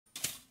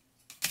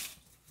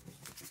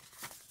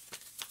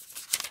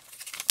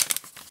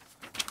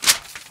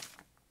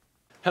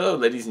Hello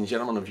ladies and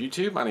gentlemen of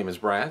YouTube, my name is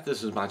Brad.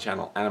 This is my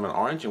channel Animate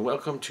Orange, and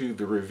welcome to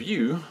the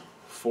review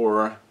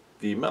for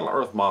the Metal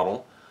Earth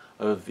model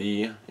of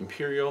the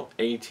Imperial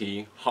AT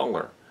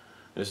Hauler.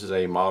 This is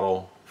a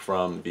model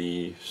from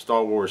the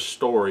Star Wars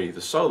story,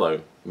 the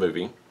Solo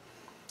movie,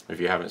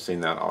 if you haven't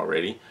seen that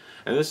already.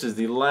 And this is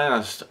the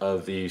last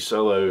of the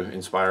Solo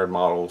inspired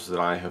models that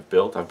I have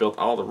built. I've built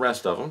all the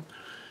rest of them,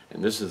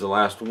 and this is the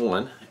last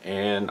one,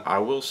 and I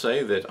will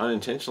say that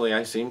unintentionally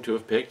I seem to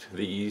have picked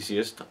the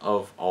easiest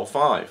of all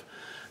five.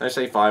 And I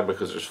say five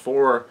because there's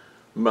four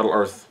Metal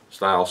Earth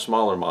style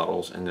smaller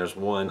models, and there's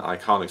one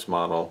Iconics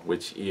model,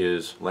 which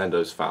is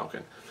Lando's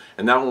Falcon.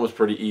 And that one was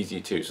pretty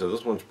easy too, so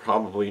this one's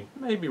probably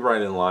maybe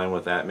right in line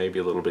with that, maybe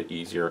a little bit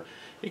easier.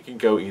 It can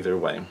go either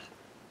way.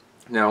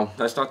 Now,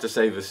 that's not to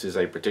say this is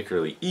a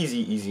particularly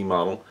easy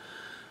model,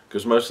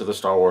 because most of the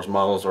Star Wars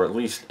models are at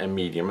least a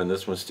medium, and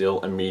this one's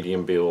still a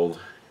medium build,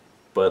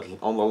 but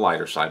on the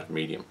lighter side of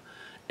medium,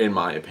 in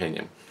my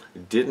opinion.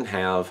 Didn't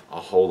have a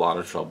whole lot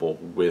of trouble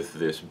with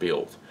this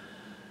build.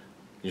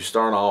 You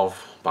start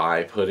off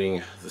by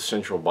putting the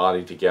central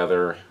body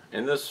together,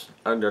 and this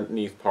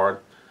underneath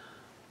part,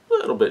 a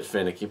little bit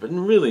finicky, but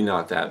really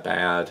not that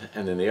bad.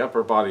 And then the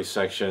upper body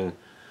section,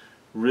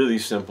 really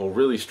simple,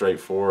 really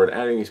straightforward.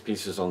 Adding these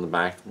pieces on the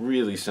back,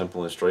 really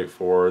simple and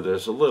straightforward.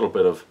 There's a little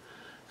bit of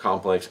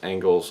complex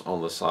angles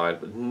on the side,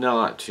 but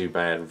not too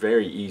bad.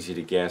 Very easy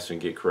to guess and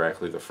get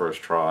correctly the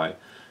first try.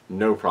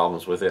 No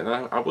problems with it.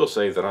 And I will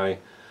say that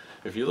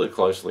if you look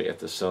closely at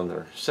the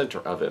center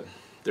of it,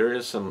 there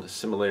is some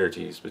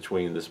similarities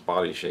between this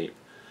body shape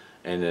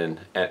and then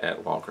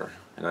AT Walker,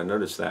 and I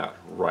noticed that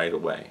right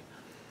away.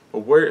 But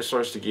where it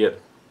starts to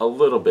get a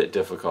little bit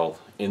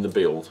difficult in the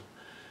build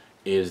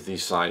is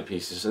these side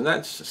pieces, and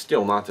that's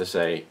still not to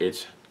say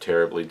it's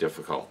terribly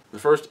difficult. The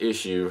first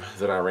issue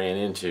that I ran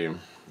into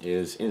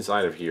is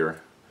inside of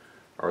here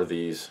are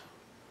these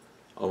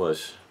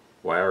almost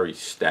wiry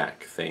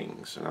stack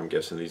things, and I'm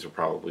guessing these are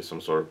probably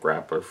some sort of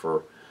grappler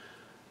for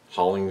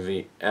hauling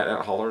the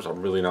AT haulers.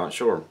 I'm really not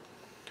sure,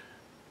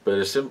 but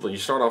it's simply, you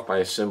start off by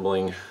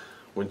assembling.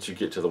 Once you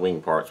get to the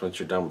wing parts, once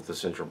you're done with the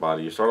central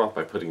body, you start off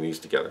by putting these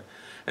together,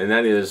 and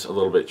that is a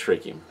little bit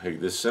tricky.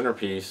 This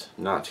centerpiece,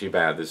 not too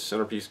bad. This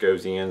centerpiece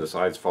goes in, the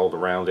sides fold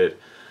around it.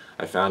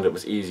 I found it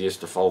was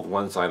easiest to fold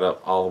one side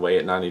up all the way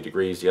at 90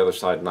 degrees, the other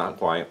side not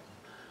quite.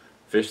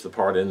 Fish the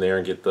part in there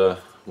and get the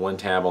one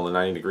tab on the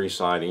 90-degree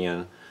side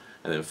in,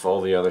 and then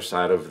fold the other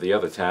side over the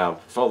other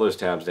tab, fold those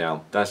tabs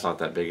down. That's not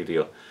that big a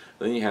deal.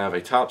 Then you have a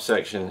top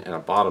section and a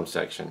bottom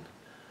section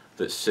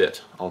that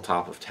sit on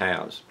top of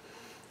tabs.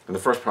 And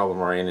the first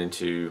problem I ran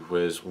into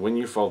was when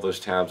you fold those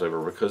tabs over,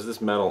 because this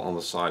metal on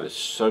the side is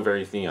so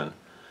very thin,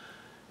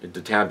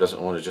 the tab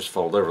doesn't want to just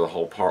fold over, the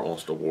whole part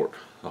wants to warp.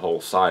 The whole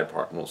side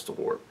part wants to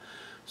warp.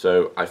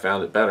 So I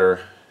found it better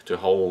to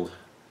hold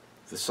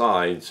the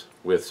sides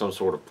with some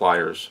sort of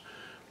pliers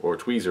or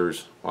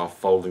tweezers while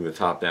folding the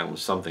top down with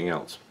something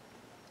else,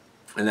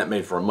 and that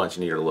made for a much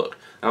neater look.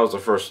 That was the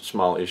first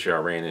small issue I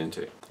ran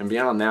into, and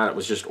beyond that it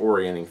was just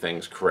orienting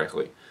things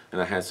correctly.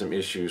 And I had some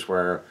issues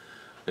where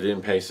I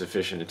didn't pay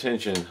sufficient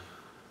attention,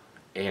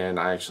 and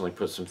I actually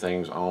put some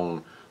things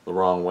on the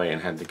wrong way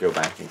and had to go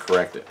back and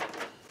correct it.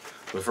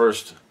 The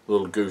first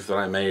little goof that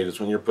I made is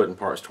when you're putting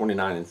parts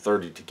 29 and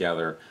 30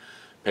 together,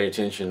 pay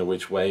attention to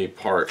which way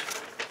part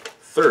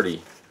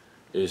 30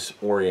 is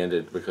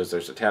oriented, because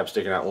there's a tab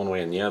sticking out one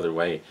way and the other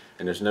way,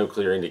 and there's no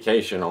clear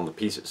indication on the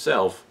piece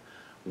itself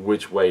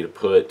which way to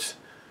put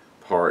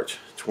part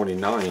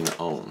 29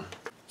 on.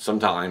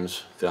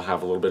 Sometimes they'll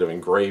have a little bit of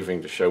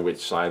engraving to show which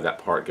side that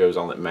part goes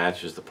on that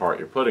matches the part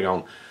you're putting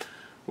on.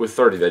 With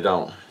 30 they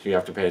don't. You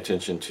have to pay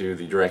attention to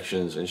the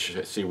directions and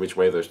see which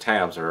way those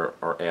tabs are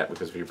at,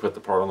 because if you put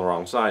the part on the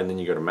wrong side and then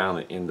you go to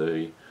mount it in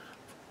the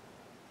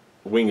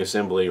wing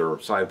assembly or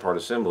side part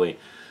assembly,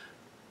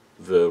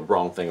 the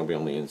wrong thing will be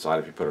on the inside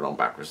if you put it on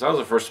backwards. That was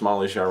the first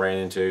small issue I ran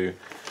into,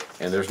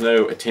 and there's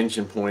no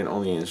attention point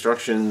on the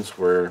instructions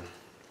where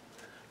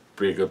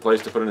pretty good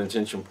place to put an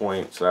attention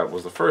point. So that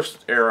was the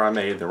first error I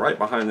made. Then right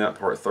behind that,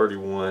 part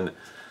 31,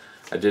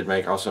 I did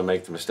also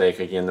make the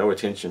mistake, again, no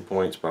attention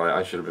points, but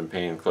I should have been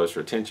paying closer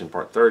attention.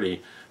 Part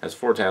 30 has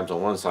 4 tabs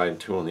on one side and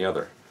 2 on the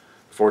other.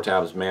 4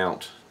 tabs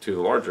mount to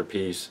the larger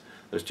piece.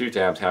 Those 2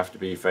 tabs have to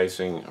be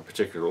facing a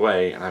particular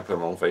way, and I put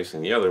them on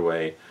facing the other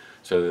way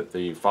so that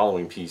the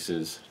following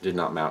pieces did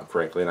not mount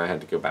correctly, and I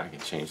had to go back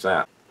and change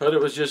that. But it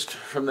was just,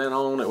 from then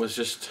on, it was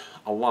just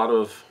a lot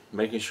of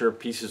making sure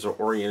pieces are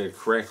oriented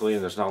correctly,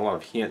 and there's not a lot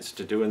of hints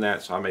to doing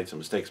that, so I made some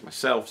mistakes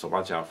myself, so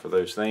watch out for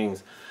those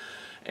things.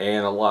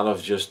 And a lot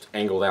of just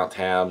angled out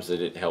tabs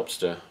that it helps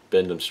to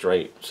bend them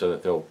straight so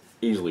that they'll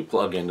easily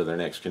plug into their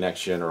next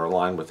connection or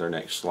align with their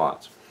next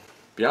slots.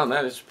 Beyond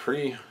that, it's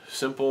pretty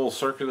simple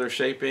circular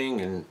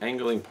shaping and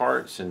angling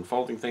parts and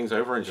folding things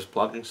over and just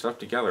plugging stuff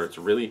together. It's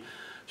a really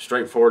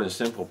straightforward and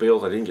simple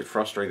build. I didn't get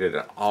frustrated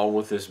at all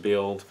with this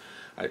build.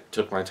 I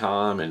took my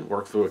time and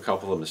worked through a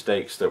couple of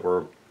mistakes that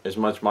were as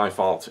much my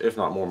fault, if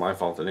not more my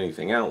fault than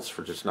anything else,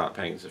 for just not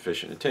paying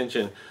sufficient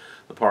attention.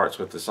 The parts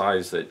with the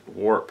sides that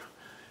warp,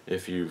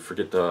 if you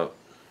forget to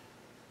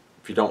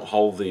if you don't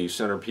hold the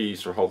center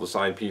piece or hold the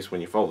side piece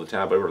when you fold the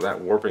tab over,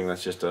 that warping,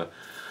 that's just a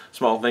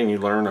small thing you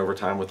learn over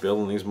time with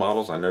building these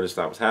models. I noticed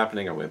that was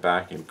happening. I went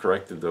back and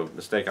corrected the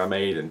mistake I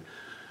made and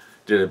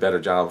did a better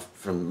job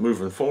from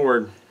moving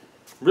forward.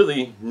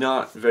 Really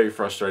not very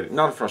frustrating,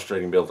 not a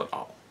frustrating build at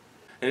all.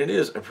 And it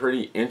is a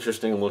pretty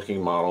interesting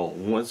looking model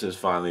once it's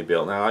finally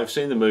built. Now, I've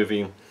seen the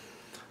movie.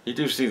 You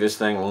do see this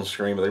thing on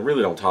screen, but they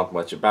really don't talk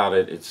much about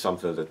it. It's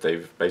something that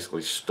they've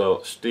basically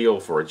steal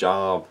for a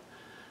job,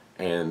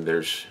 and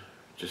there's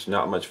just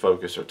not much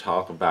focus or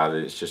talk about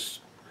it. It's just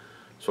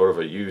sort of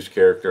a used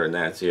character, and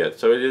that's it.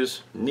 So it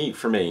is neat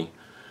for me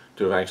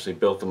to have actually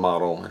built the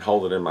model and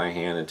hold it in my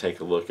hand and take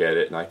a look at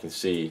it, and I can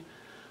see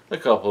a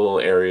couple little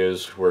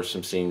areas where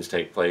some scenes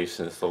take place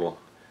in this little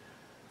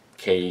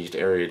caged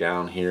area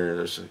down here.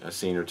 There's a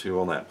scene or two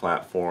on that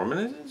platform,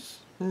 and it's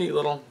a neat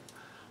little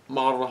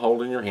model to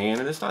hold in your hand,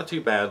 and it's not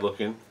too bad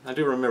looking. I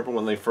do remember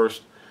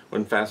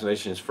when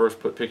Fascinations first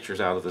put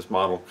pictures out of this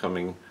model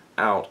coming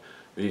out,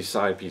 these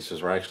side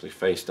pieces were actually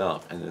faced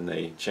up, and then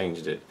they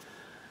changed it.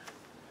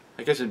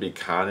 I guess it'd be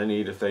kind of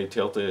neat if they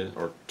tilted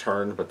or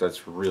turned, but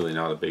that's really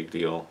not a big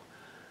deal.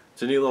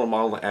 It's a neat little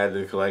model to add to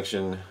the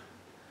collection.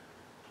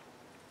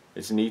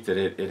 It's neat that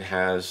it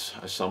has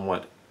a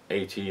somewhat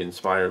AT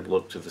inspired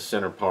look to the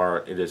center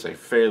part. It is a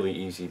fairly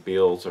easy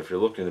build, so if you're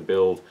looking to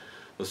build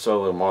the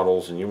solo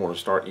models and you want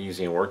to start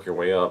easy and work your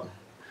way up,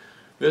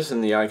 this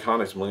and the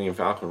Iconics Millennium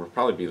Falcon would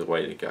probably be the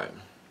way to go.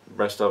 The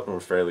rest of them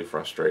are fairly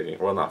frustrating.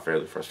 Well, not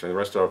fairly frustrating. The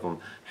rest of them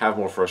have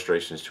more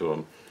frustrations to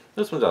them.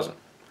 This one doesn't.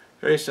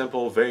 Very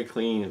simple, very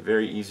clean,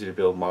 very easy to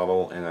build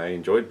model, and I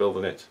enjoyed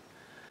building it.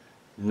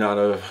 Not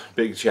a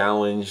big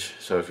challenge,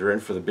 so if you're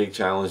in for the big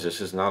challenge,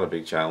 this is not a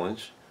big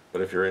challenge.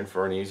 But if you're in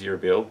for an easier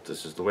build,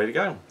 this is the way to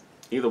go.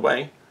 Either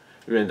way,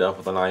 you end up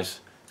with a nice,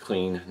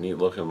 clean, neat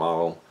looking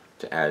model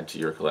to add to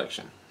your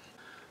collection.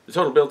 The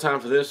total build time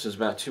for this is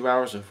about 2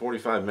 hours and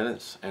 45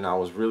 minutes, and I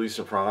was really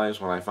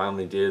surprised when I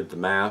finally did the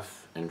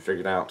math and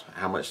figured out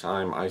how much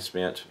time I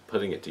spent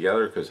putting it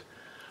together, because I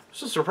was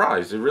just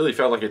surprised. It really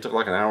felt like it took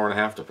like an hour and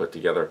a half to put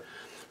together.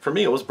 For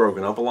me, it was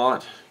broken up a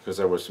lot because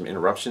there was some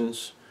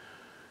interruptions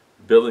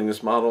building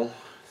this model.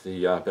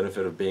 The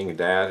benefit of being a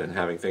dad and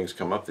having things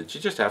come up that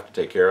you just have to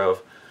take care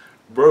of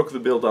broke the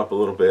build up a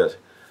little bit.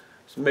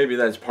 So maybe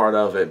that's part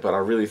of it, but I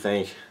really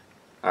think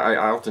I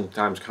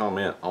oftentimes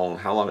comment on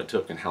how long it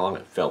took and how long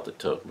it felt it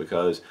took,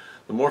 because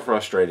the more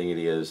frustrating it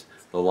is,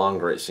 the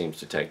longer it seems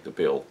to take to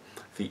build.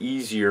 The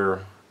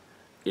easier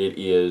it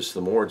is,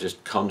 the more it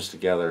just comes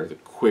together, the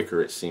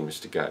quicker it seems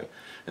to go.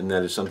 And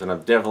that is something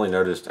I've definitely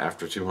noticed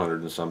after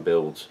 200 and some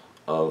builds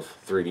of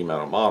 3D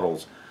metal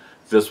models.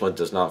 This one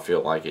does not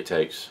feel like it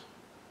takes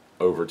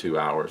over 2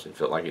 hours. It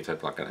felt like it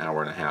took like an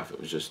hour and a half. It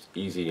was just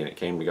easy and it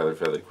came together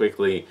fairly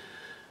quickly,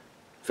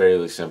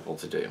 fairly simple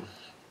to do.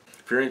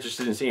 If you're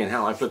interested in seeing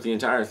how I put the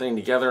entire thing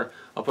together,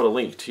 I'll put a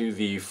link to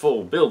the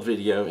full build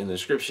video in the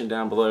description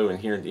down below and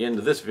here at the end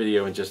of this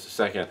video in just a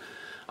second.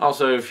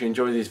 Also, if you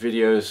enjoy these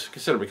videos,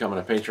 consider becoming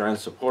a Patreon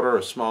supporter.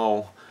 A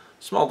small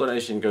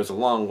donation goes a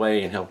long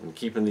way in helping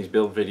keeping these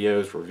build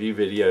videos, review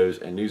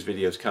videos, and news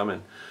videos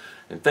coming.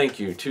 And thank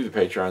you to the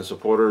Patreon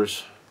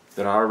supporters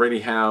that I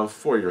already have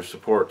for your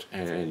support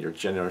and your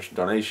generous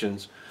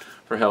donations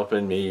for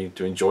helping me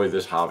to enjoy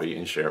this hobby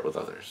and share it with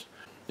others.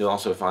 You'll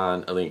also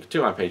find a link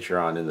to my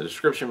Patreon in the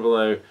description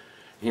below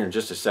here in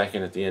just a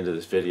second at the end of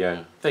this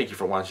video. Thank you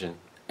for watching,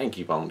 and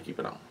keep on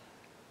keeping on.